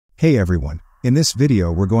Hey everyone, in this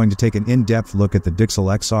video we're going to take an in-depth look at the Dixell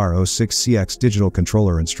XR06CX Digital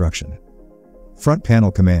Controller instruction. Front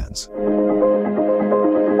panel commands.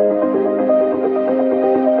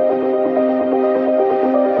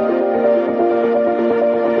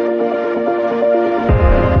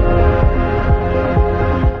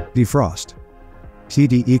 Defrost.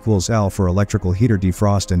 TD equals L for electrical heater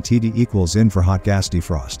defrost and TD equals IN for hot gas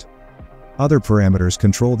defrost. Other parameters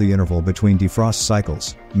control the interval between defrost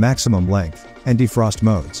cycles, maximum length, and defrost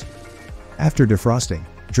modes. After defrosting,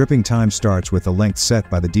 dripping time starts with the length set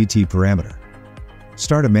by the DT parameter.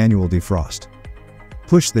 Start a manual defrost.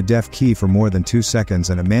 Push the def key for more than 2 seconds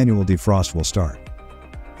and a manual defrost will start.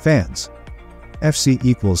 Fans. FC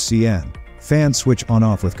equals CN. Fan switch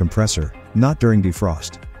on-off with compressor, not during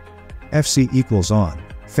defrost. FC equals on.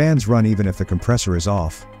 Fans run even if the compressor is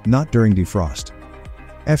off, not during defrost.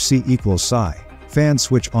 FC equals SI. Fans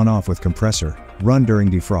switch on-off with compressor, run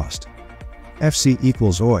during defrost. FC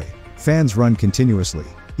equals OI. Fans run continuously,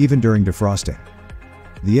 even during defrosting.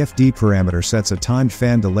 The FD parameter sets a timed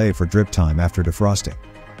fan delay for drip time after defrosting.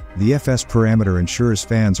 The FS parameter ensures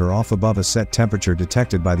fans are off above a set temperature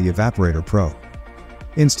detected by the evaporator probe.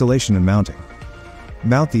 Installation and mounting.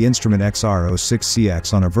 Mount the instrument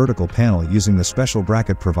XR06CX on a vertical panel using the special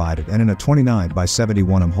bracket provided and in a 29 by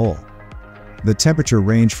 71 mm hole. The temperature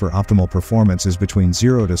range for optimal performance is between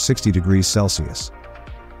 0 to 60 degrees Celsius.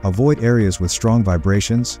 Avoid areas with strong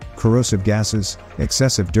vibrations, corrosive gases,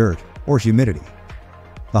 excessive dirt, or humidity.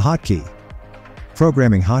 The hotkey.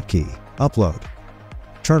 Programming hotkey, upload.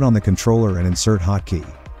 Turn on the controller and insert hotkey.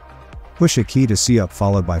 Push a key to see up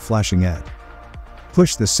followed by flashing ed.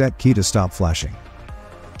 Push the set key to stop flashing.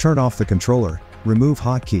 Turn off the controller, remove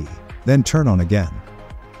hotkey, then turn on again.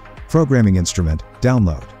 Programming instrument,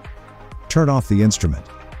 download. Turn off the instrument.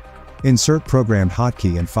 Insert programmed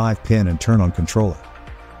hotkey in 5-pin and turn on controller.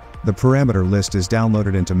 The parameter list is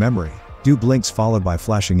downloaded into memory, do blinks followed by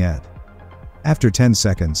flashing ed. After 10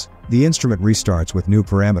 seconds, the instrument restarts with new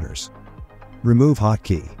parameters. Remove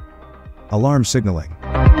hotkey. Alarm signaling.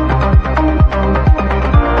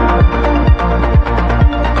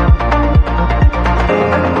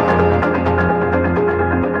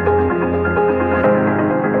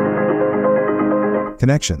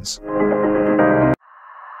 Connections.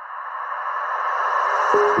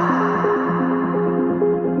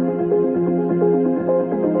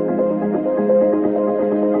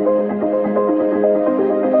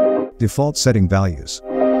 Default setting values.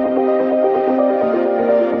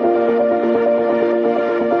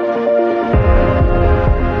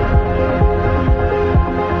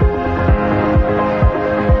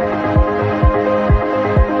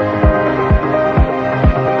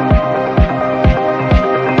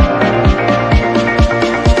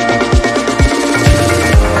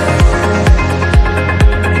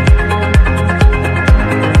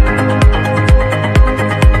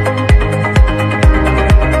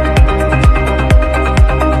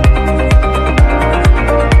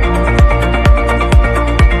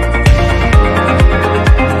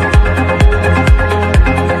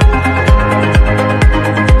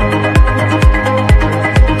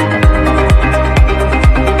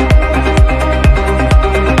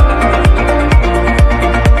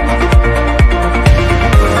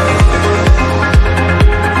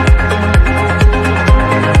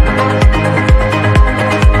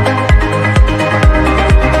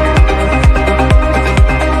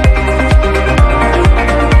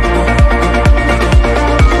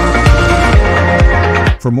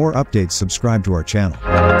 For more updates, subscribe to our channel.